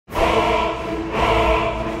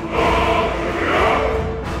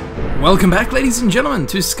Welcome back, ladies and gentlemen,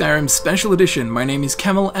 to Skyrim Special Edition. My name is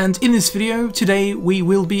Camel, and in this video today we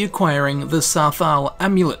will be acquiring the Saarthal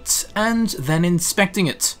Amulet and then inspecting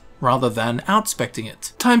it, rather than outspecting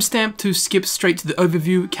it. Timestamp to skip straight to the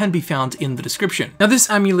overview can be found in the description. Now this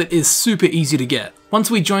amulet is super easy to get. Once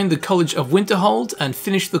we join the College of Winterhold and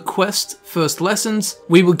finish the quest First Lessons,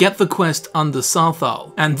 we will get the quest under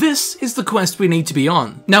Saarthal. And this is the quest we need to be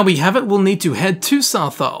on. Now we have it, we'll need to head to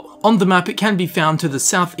Saarthal. On the map it can be found to the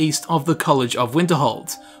southeast of the College of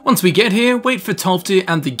Winterhold. Once we get here, wait for Tolfdir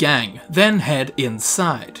and the gang, then head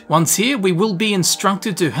inside. Once here, we will be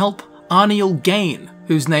instructed to help Arniel Gain,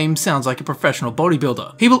 whose name sounds like a professional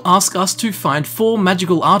bodybuilder. He will ask us to find 4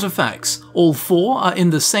 magical artifacts. All 4 are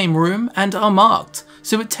in the same room and are marked,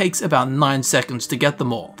 so it takes about 9 seconds to get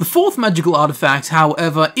them all. The 4th magical artifact,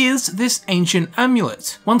 however, is this ancient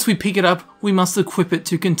amulet. Once we pick it up, we must equip it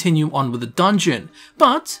to continue on with the dungeon.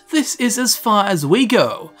 But this is as far as we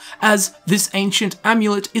go, as this ancient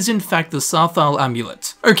amulet is in fact the Saarthal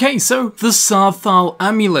Amulet. Okay, so the Saarthal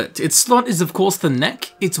Amulet. Its slot is of course the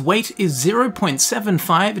neck, its weight is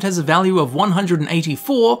 0.75, it has a value of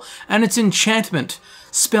 184, and its enchantment.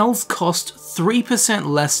 Spells cost 3%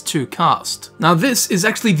 less to cast. Now this is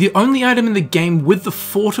actually the only item in the game with the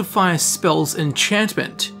Fortify spells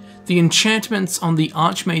enchantment. The enchantments on the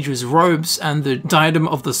Archmage's robes and the diadem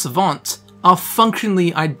of the Savant are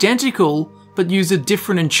functionally identical, but use a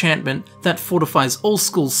different enchantment that fortifies all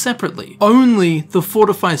schools separately. Only the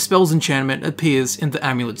Fortify spells enchantment appears in the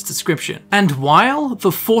amulet's description. And while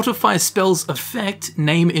the Fortify spells effect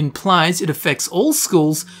name implies it affects all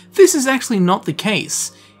schools, this is actually not the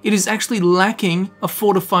case. It is actually lacking a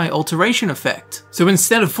Fortify alteration effect. So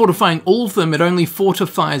instead of fortifying all of them, it only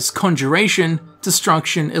fortifies Conjuration,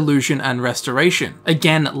 Destruction, Illusion, and Restoration.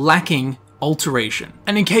 Again, lacking alteration.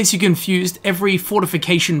 And in case you're confused, every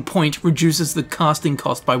fortification point reduces the casting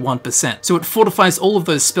cost by 1%. So it fortifies all of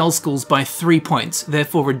those spell schools by 3 points,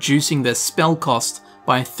 therefore reducing their spell cost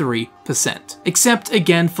by 3%. Except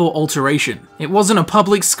again for alteration. It wasn't a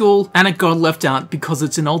public school and it got left out because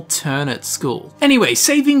it's an alternate school. Anyway,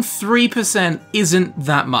 saving 3% isn't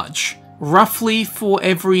that much. Roughly for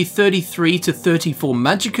every 33 to 34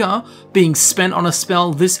 magicka being spent on a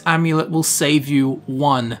spell, this amulet will save you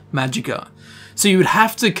 1 magicka. So you would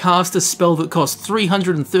have to cast a spell that costs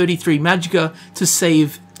 333 magicka to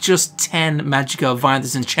save just 10 magicka via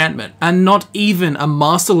this enchantment. And not even a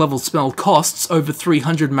master level spell costs over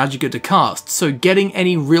 300 magicka to cast, so getting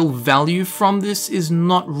any real value from this is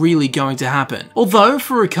not really going to happen. Although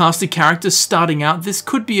for a caster character starting out, this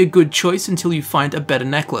could be a good choice until you find a better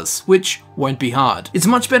necklace, which won't be hard. It's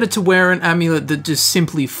much better to wear an amulet that just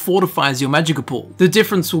simply fortifies your magicka pool. The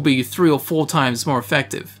difference will be 3 or 4 times more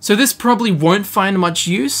effective. So this probably won't find much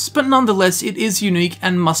use, but nonetheless it is unique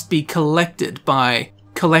and must be collected by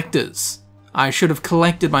collectors. I should have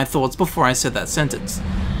collected my thoughts before I said that sentence.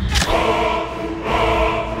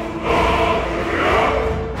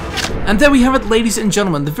 And there we have it, ladies and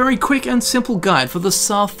gentlemen, the very quick and simple guide for the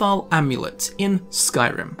Saarthal Amulet in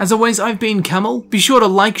Skyrim. As always, I've been Camel. Be sure to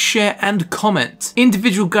like, share, and comment.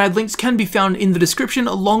 Individual guide links can be found in the description,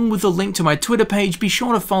 along with a link to my Twitter page. Be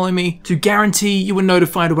sure to follow me to guarantee you are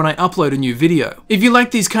notified when I upload a new video. If you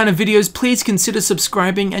like these kind of videos, please consider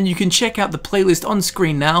subscribing, and you can check out the playlist on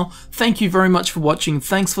screen now. Thank you very much for watching.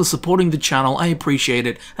 Thanks for supporting the channel. I appreciate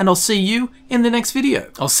it, and I'll see you in the next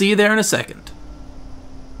video. I'll see you there in a second.